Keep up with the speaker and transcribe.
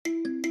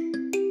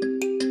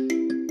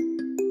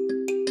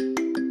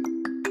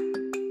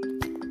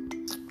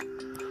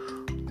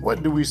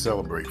What do we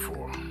celebrate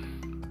for?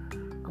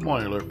 Good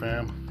morning, Alert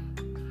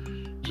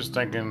fam. Just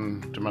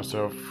thinking to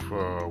myself,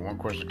 one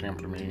question came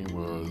to me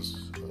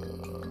was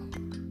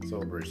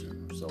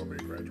celebration.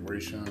 Celebrate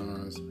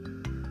graduations,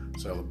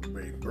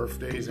 celebrate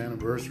birthdays,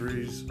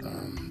 anniversaries,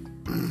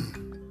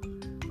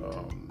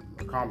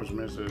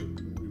 accomplishments that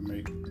we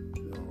make,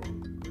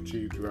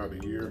 achieve throughout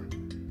the year.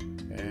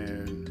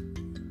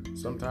 And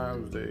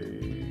sometimes they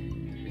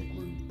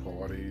include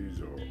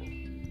parties or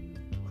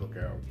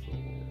cookouts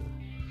or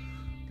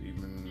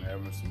even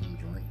having some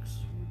drinks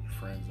with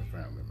friends and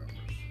family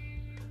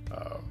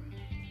members.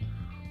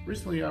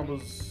 Recently, I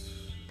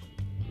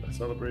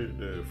celebrated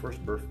the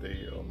first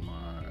birthday of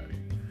my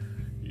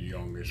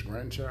youngest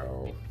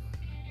grandchild.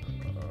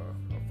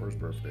 Her first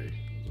birthday.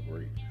 It was a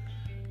great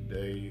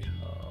day.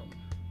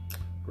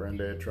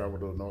 Granddad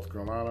traveled to North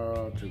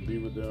Carolina to be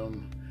with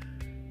them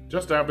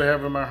just after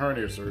having my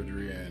hernia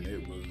surgery, and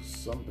it was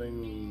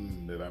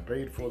something that I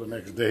paid for the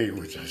next day,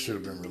 which I should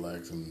have been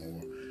relaxing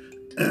more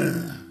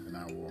and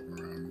not walking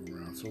around, moving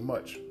around so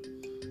much.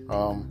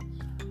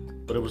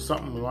 But it was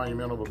something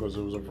monumental because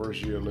it was our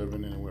first year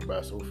living and it went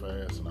by so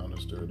fast, and I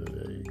understood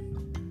that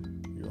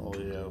you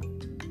only have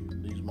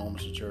these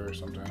moments to cherish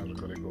sometimes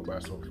because they go by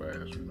so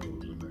fast. Who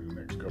knows, in the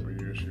next couple of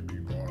years she'll be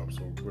growing up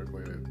so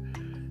quickly that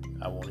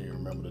I won't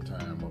even remember the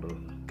time or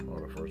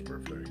the first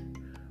birthday.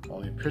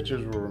 Only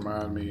pictures will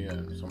remind me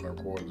and some of the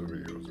recordings of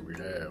videos that we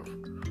have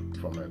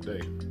from that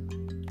day.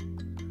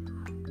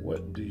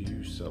 What do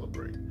you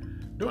celebrate?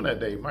 During that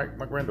day, my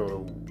granddaughter,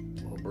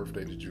 her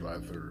birthday is July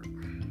 3rd.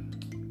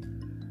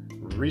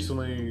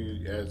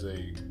 Recently, as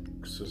a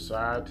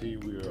society,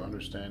 we are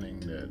understanding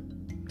that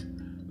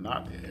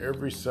not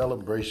every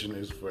celebration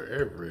is for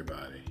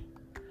everybody.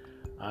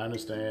 I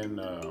understand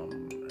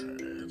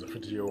as a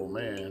 52-year-old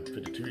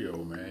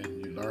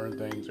man, you learn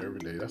things every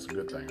day. That's a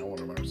good thing. I want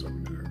to learn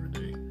something new every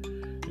day.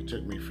 It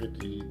took me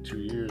 52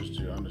 years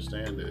to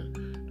understand that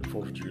the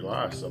 4th of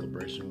July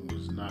celebration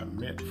was not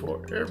meant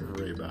for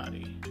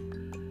everybody.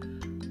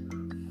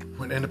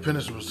 When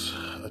independence was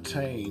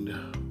attained,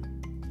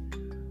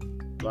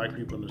 Black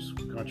people in this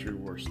country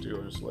were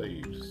still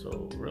enslaved,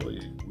 so really,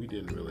 we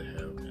didn't really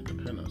have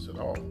independence at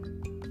all.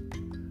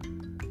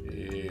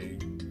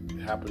 It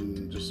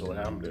happened, just so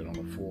happened that on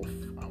the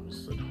 4th, I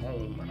was at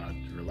home and I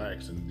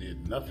relaxed and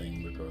did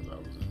nothing because I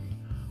was in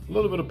a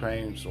little bit of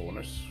pain,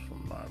 soreness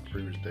from my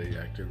previous day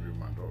activity with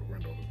my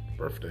granddaughter's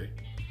birthday.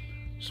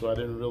 So I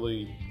didn't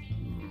really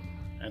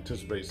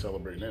anticipate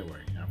celebrating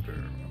anyway after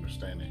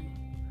understanding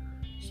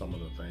some of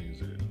the things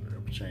that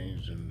have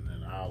changed in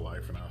our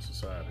life and our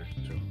society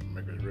to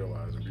make us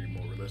realize and be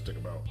more realistic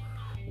about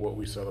what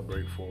we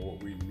celebrate for,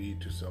 what we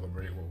need to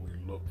celebrate, what we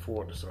look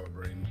forward to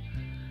celebrating,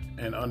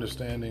 and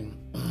understanding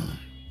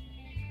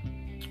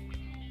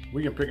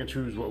we can pick and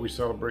choose what we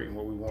celebrate and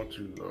what we want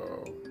to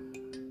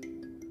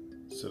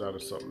set out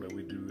as something that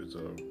we do as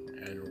an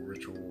annual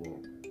ritual or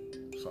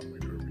something we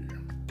do every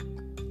year.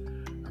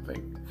 I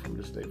think from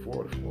this day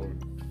forward, for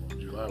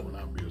July will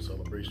not be a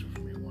celebration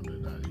for me, one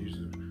that I used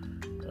to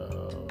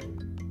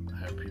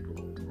have people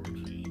over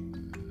to eat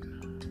and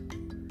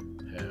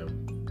have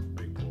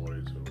big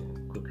parties or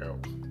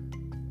cookouts.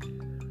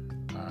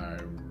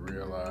 I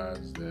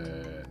realized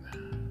that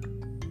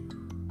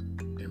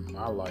in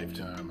my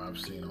lifetime, I've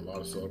seen a lot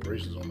of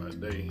celebrations on that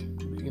day.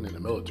 Being in the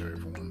military,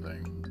 for one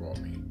thing, brought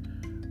me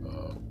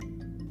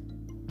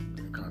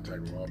in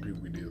contact with a lot of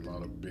people. We did a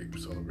lot of big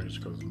celebrations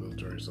because the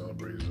military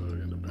celebrates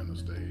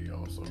Independence Day.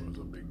 Also, is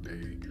a big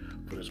day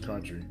for this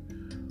country.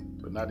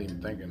 But not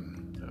even thinking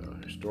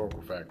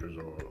historical factors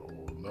or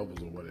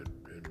levels of what it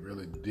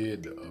really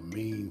did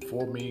mean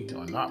for me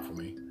or not for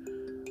me.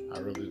 I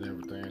really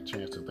didn't have a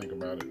chance to think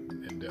about it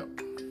in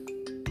depth.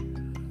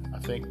 I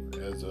think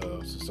as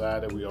a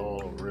society, we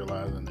all are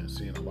realizing and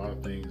seeing a lot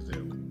of things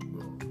that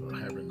we're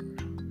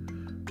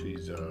having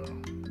these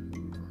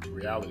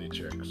reality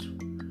checks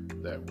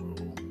that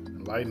will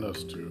enlighten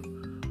us to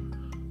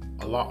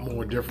a lot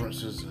more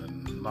differences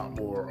and a lot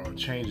more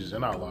changes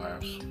in our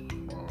lives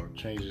or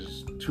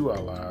changes to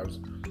our lives,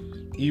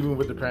 even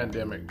with the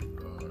pandemic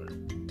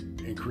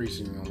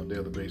increasing on a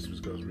daily basis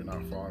because we're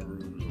not following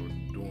rules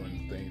or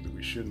doing things that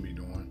we shouldn't be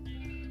doing.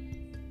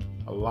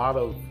 A lot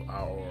of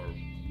our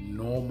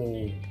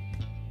normal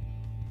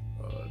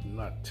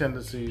not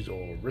tendencies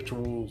or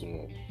rituals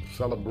or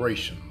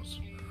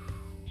celebrations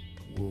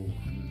will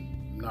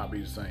not be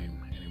the same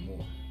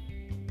anymore.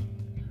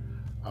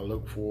 I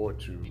look forward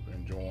to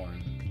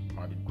enjoying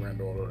my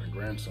granddaughter and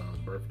grandson's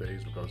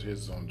birthdays because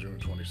his is on June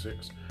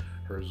 26th,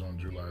 hers is on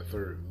July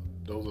 3rd.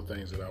 Those are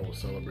things that I will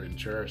celebrate and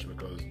cherish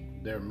because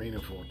they're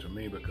meaningful to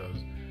me because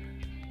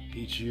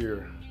each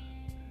year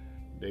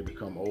they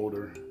become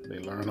older, they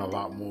learn a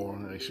lot more,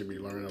 and they should be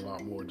learning a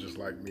lot more just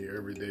like me.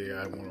 Every day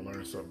I want to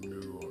learn something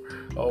new,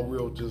 or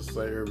we'll just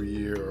say every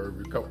year or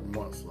every couple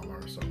months I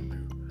learn something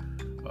new.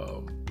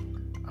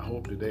 I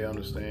hope that they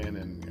understand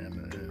and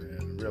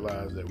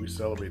realize that we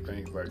celebrate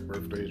things like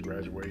birthdays,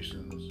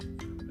 graduations,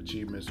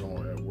 achievements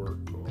at work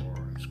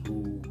or in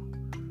school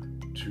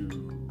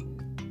to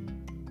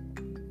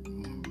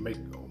make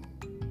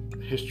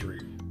history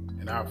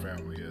in our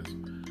family as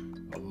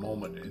a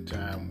moment in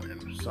time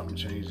when something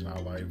changed in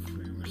our life,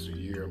 even if it's a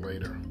year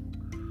later,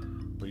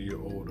 a year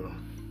older,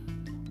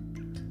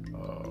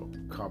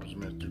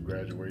 accomplishments through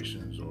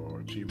graduations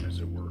or achievements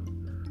at work.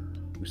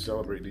 We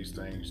celebrate these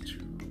things to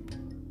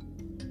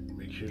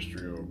make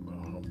history or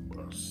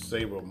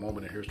save a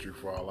moment in history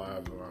for our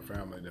lives or our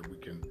family that we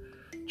can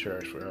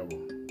cherish forever.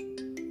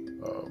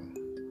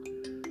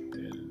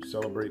 And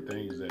celebrate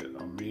things that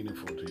are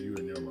meaningful to you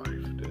in your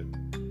life, that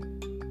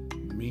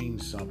mean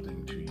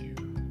something to you,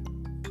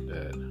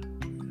 that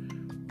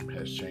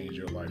has changed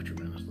your life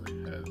tremendously,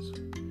 has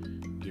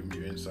given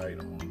you insight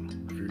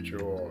on the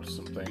future or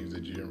some things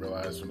that you didn't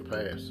realize from the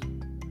past.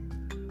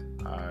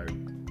 I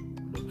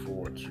look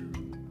forward to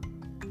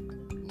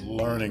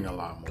learning a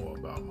lot more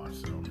about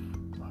myself,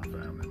 my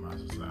family, my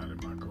society,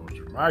 my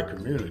culture, my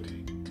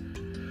community,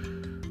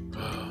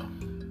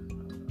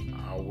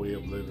 our way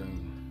of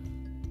living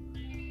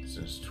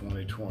since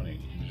 2020.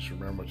 Just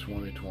remember,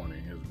 2020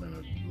 has been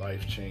a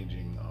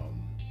life-changing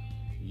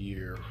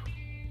year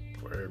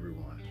for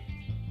everyone.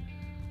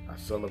 I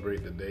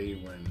celebrate the day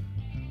when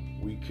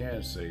we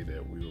can say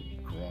that we were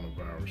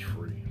coronavirus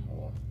free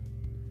or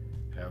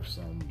have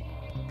some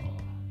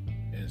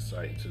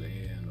insight to the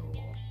end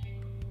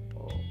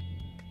or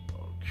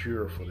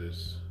cure for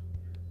this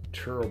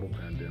terrible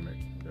pandemic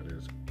that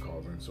is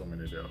causing so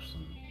many deaths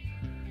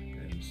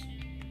and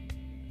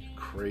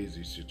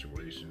crazy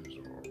situations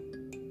or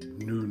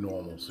new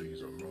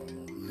normalcies or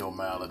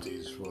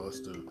normalities for us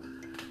to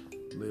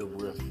live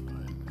with and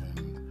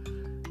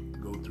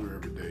go through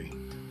every day.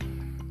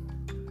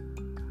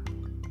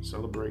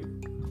 Celebrate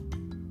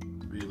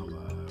being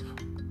alive.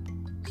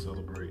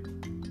 Celebrate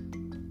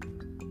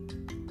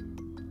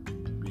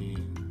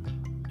being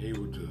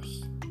able to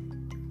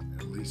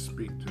at least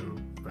speak to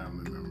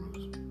family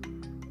members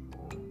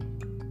or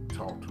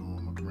talk to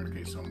them or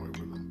communicate some way with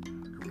them.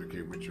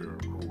 Communicate with your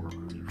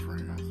co-workers, your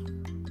friends.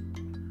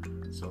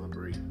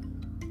 Celebrate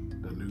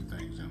the new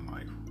things in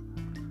life.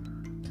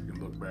 You can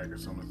look back at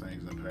some of the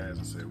things in the past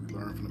and say, we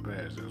learn from the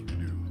past as we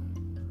do.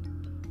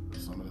 But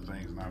some of the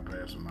things in our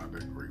past are not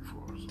that great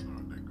for us,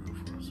 not that good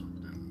for us,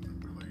 and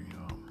didn't really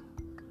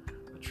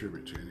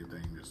attribute to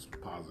anything that's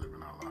positive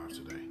in our lives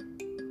today.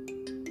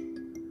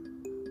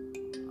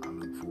 I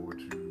look forward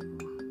to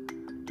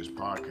this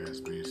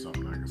podcast being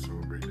something I can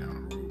celebrate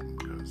down the road,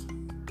 because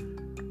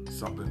it's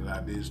something that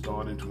I did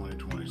start in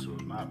 2020, so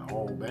it's not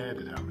all bad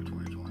that happened in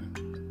 2020.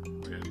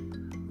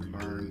 We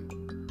learned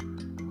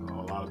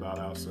a lot about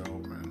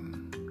ourselves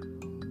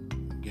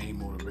and gained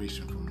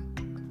motivation from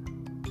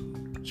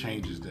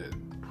changes that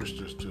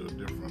pushed us to a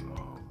different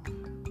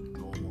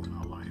goal in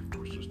our life,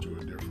 pushed us to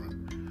a different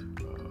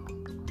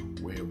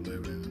way of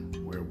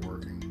living, way of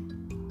working,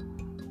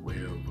 way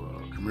of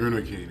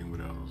communicating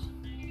with others,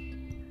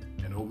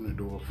 and open the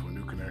door for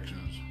new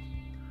connections,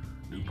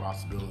 new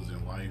possibilities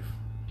in life,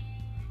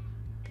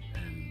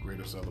 and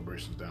greater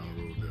celebrations down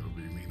the road that will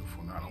be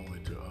meaningful not only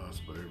to us,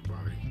 but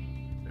everybody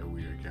that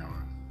we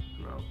encounter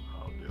throughout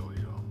our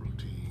daily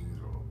routines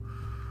or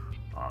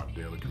our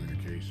daily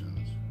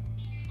communications.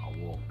 I'll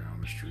walk down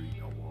the street,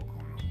 I'll walk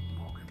on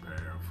a walking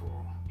path,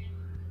 or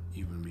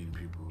even meeting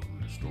people in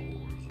the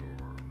stores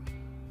or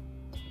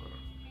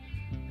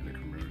in the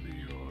community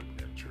or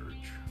at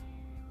church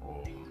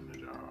or on the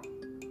job.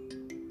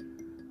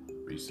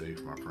 Be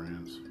safe, my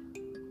friends.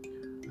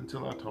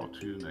 Until I talk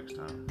to you next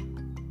time,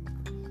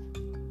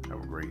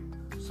 have a great,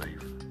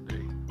 safe